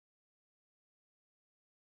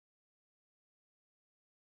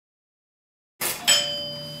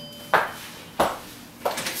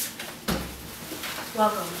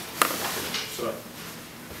Welcome. What's up?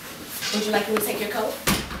 Would you like me to take your coat?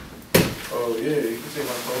 Oh, yeah, you can take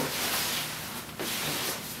my coat.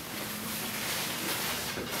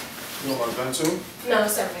 You want my gun too? No,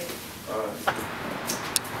 sorry. Alright.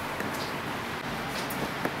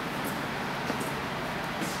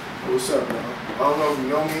 What's up, man? I don't know if you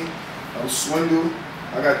know me. I'm Swindle.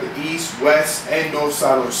 I got the east, west, and north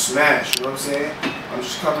side on smash. You know what I'm saying? I'm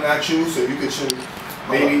just coming at you so you could chill.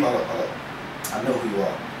 Maybe. Hold up. I know who you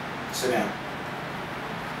are. Sit down.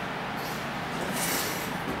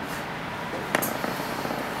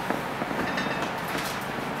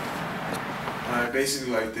 Alright,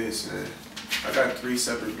 basically like this, man. I got 3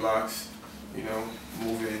 separate blocks, you know,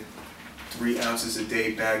 moving 3 ounces a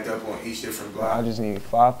day bagged up on each different block. I just need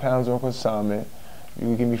 5 pounds on consignment.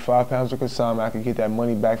 You give me 5 pounds of consignment, I can get that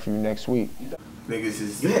money back from you next week. Niggas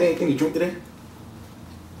is... You had anything to drink today?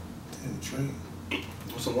 Didn't drink.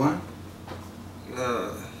 Want some wine?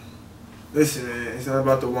 Nah. Listen, man, it's not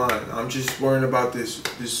about the wine. I'm just worrying about this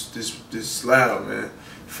slab, man.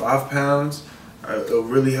 5 pounds, it'll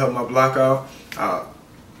really help my block out.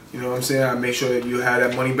 You know what I'm saying? I make sure that you have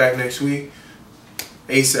that money back next week,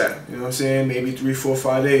 ASAP. You know what I'm saying? Maybe 3, 4,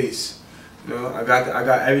 5 days. You know, I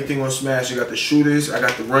got everything on smash. I got the shooters, I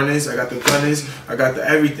got the runners, I got the gunners, I got the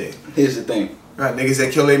everything. Here's the thing. I got niggas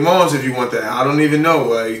that kill their moms if you want that. I don't even know.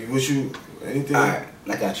 Like, what you, anything? Alright,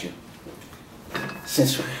 I got you.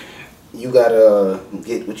 Since you gotta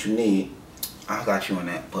get what you need, I got you on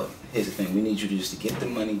that. But here's the thing. We need you to just get the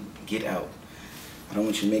money, get out. I don't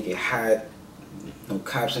want you to make it hot. No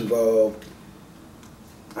cops involved.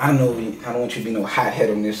 I don't want you to be no hothead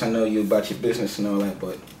on this. I know you about your business and all that,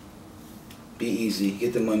 but be easy.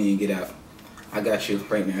 Get the money and get out. I got you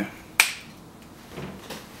right now.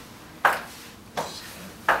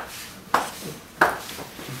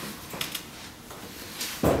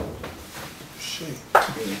 Shit.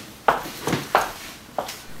 Yeah.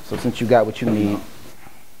 So since you got what you need,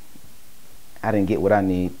 I didn't get what I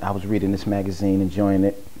need. I was reading this magazine, enjoying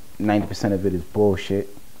it. 90% of it is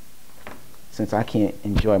bullshit. Since I can't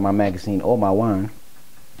enjoy my magazine or my wine,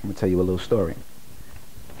 I'm gonna tell you a little story.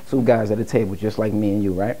 2 guys at a table just like me and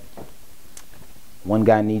you, right? One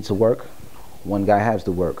guy needs to work, one guy has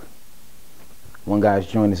to work. One guy's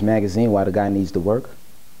enjoying this magazine while the guy needs to work,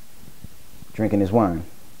 drinking his wine.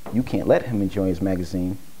 You can't let him enjoy his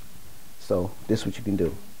magazine, so this is what you can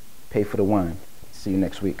do. Pay for the wine. See you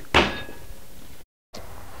next week.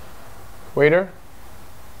 Waiter?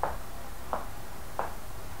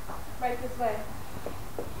 Right this way.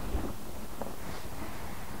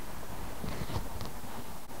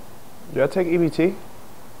 Do y'all take EBT?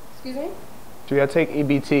 Excuse me? Do y'all take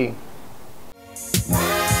EBT?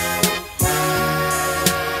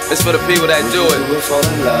 It's for the people that do it. Would you do it for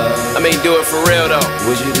the love? I mean, do it for real though.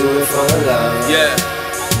 Would you do it for the love? Yeah.